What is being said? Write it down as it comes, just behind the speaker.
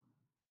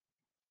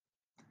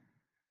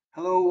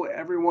Hello,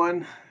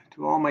 everyone,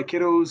 to all my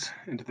kiddos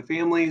and to the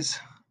families.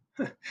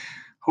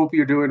 Hope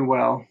you're doing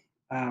well.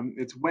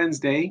 It's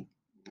Wednesday,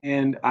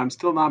 and I'm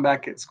still not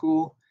back at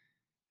school.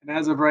 And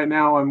as of right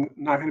now, I'm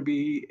not going to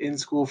be in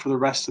school for the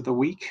rest of the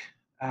week.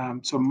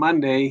 So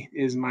Monday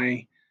is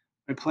my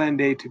planned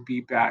day to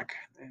be back.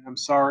 And I'm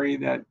sorry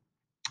that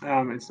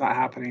it's not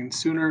happening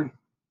sooner.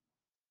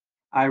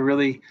 I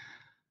really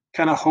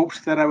kind of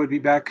hoped that I would be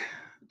back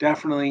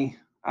definitely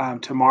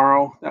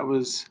tomorrow. That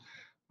was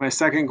my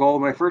second goal.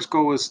 My first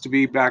goal was to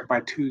be back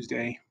by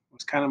Tuesday.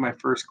 Was kind of my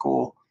first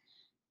goal,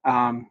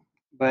 um,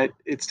 but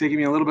it's taking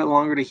me a little bit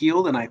longer to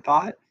heal than I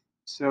thought.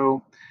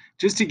 So,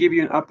 just to give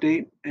you an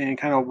update and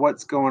kind of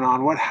what's going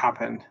on, what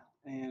happened,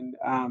 and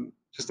I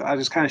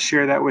just kind of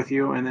share that with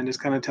you, and then just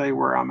kind of tell you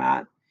where I'm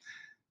at.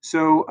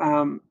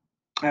 So,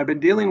 I've been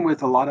dealing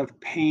with a lot of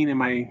pain in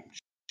my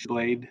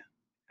blade.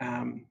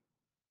 Um,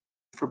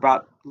 for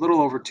about a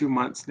little over 2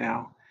 months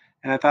now,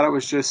 and I thought it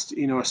was just,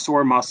 a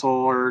sore muscle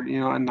or,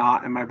 a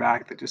knot in my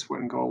back that just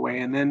wouldn't go away,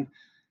 and then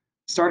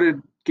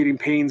started getting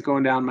pains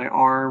going down my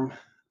arm,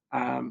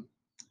 um,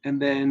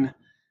 and then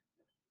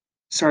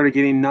started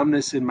getting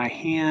numbness in my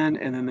hand,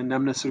 and then the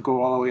numbness would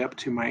go all the way up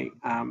to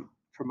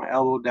from my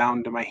elbow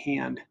down to my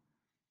hand.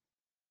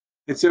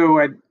 And so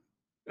I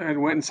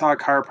went and saw a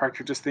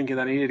chiropractor just thinking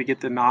that I needed to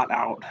get the knot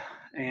out.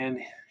 And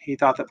he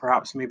thought that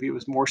perhaps maybe it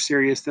was more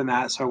serious than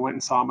that. So I went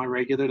and saw my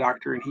regular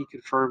doctor, and he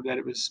confirmed that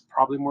it was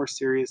probably more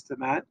serious than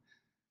that.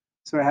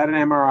 So I had an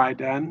MRI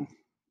done,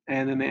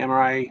 and then the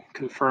MRI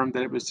confirmed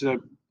that it was a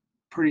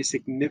pretty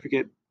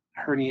significant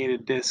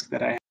herniated disc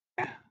that I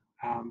had,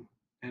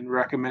 and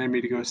recommended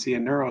me to go see a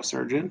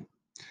neurosurgeon.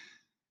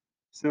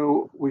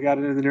 So we got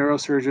into the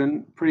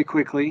neurosurgeon pretty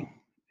quickly,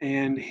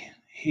 and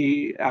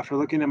he, after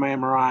looking at my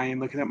MRI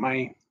and looking at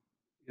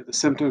the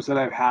symptoms that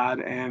I've had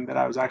and that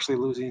I was actually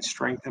losing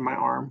strength in my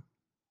arm,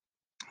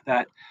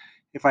 that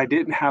if I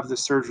didn't have the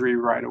surgery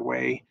right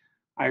away,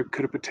 I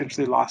could have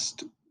potentially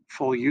lost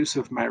full use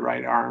of my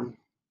right arm,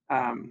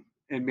 and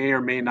may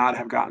or may not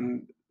have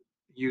gotten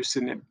use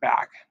in it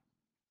back,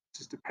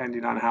 just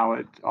depending on how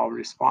it all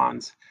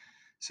responds.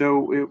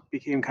 So it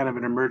became kind of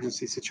an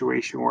emergency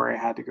situation where I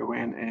had to go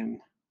in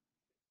and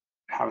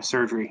have a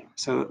surgery.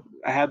 So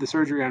I had the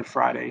surgery on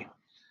Friday.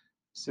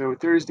 So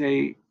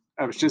Thursday,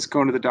 I was just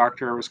going to the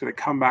doctor. I was going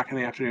to come back in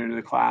the afternoon to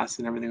the class,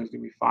 and everything was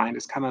going to be fine.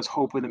 Just kind of was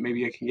hoping that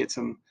maybe I can get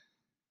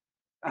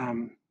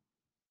um,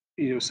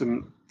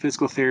 some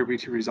physical therapy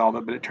to resolve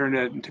it. But it turned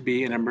out to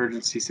be an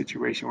emergency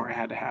situation where I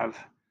had to have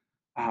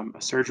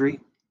a surgery,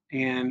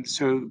 and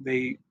so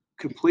they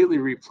completely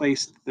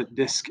replaced the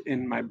disc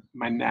in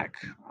my neck.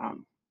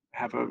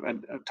 Have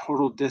a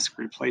total disc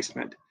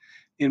replacement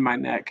in my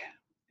neck,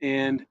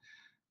 and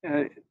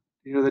uh,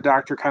 the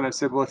doctor kind of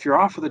said, "Well, if you're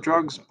off of the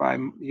drugs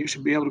you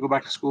should be able to go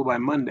back to school by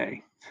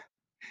Monday."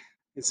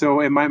 And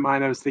so in my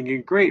mind, I was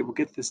thinking, "Great, we'll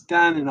get this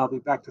done, and I'll be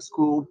back to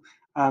school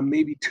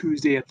maybe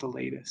Tuesday at the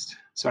latest."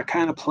 So I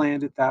kind of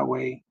planned it that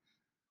way,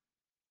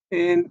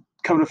 and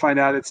come to find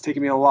out, it's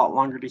taken me a lot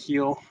longer to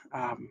heal.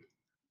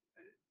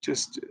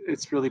 Just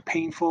it's really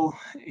painful,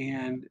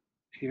 and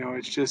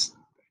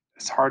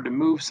it's hard to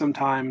move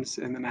sometimes,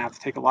 and then I have to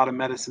take a lot of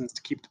medicines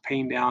to keep the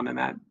pain down, and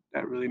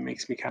that really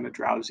makes me kind of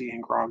drowsy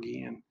and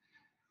groggy, and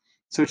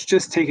so it's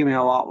just taken me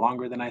a lot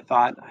longer than I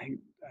thought.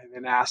 I've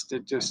been asked to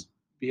just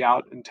be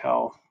out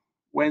until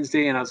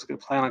Wednesday, and I was going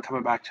to plan on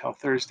coming back till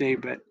Thursday,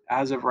 but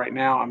as of right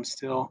now, I'm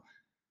still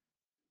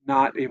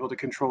not able to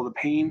control the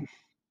pain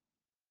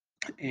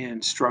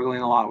and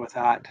struggling a lot with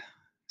that.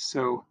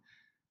 So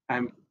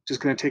I'm just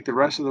going to take the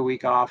rest of the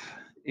week off,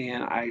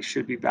 and I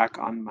should be back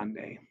on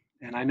Monday.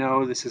 And I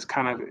know this is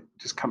kind of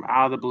just come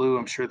out of the blue.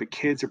 I'm sure the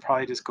kids are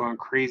probably just going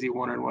crazy,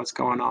 wondering what's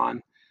going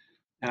on.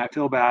 And I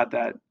feel bad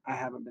that I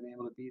haven't been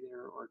able to be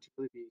there or to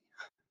really be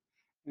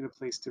in a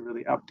place to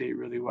really update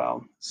really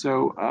well.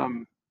 So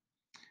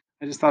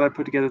I just thought I'd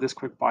put together this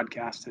quick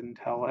podcast and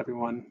tell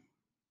everyone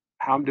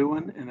how I'm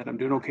doing and that I'm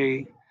doing okay.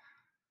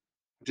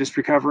 I'm just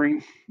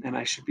recovering, and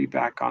I should be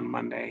back on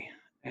Monday.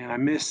 And I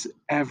miss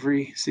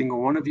every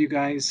single one of you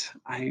guys.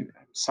 I'm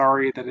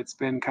sorry that it's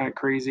been kind of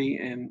crazy,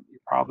 and you're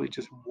probably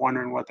just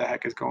wondering what the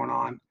heck is going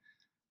on.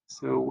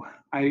 So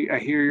I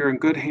hear you're in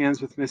good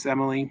hands with Miss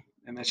Emily,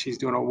 and that she's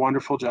doing a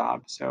wonderful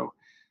job. So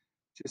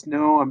just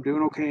know I'm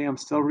doing okay. I'm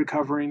still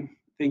recovering.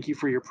 Thank you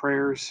for your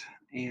prayers,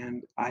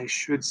 and I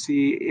should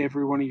see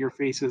every one of your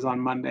faces on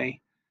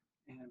Monday,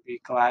 and be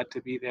glad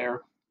to be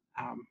there.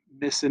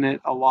 Missing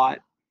it a lot.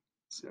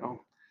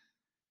 So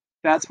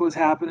that's what's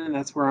happening.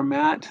 That's where I'm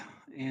at.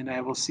 And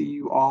I will see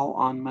you all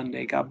on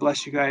Monday. God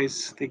bless you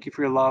guys. Thank you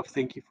for your love.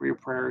 Thank you for your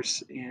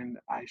prayers. And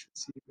I should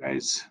see you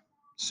guys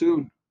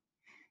soon.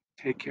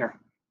 Take care.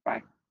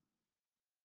 Bye.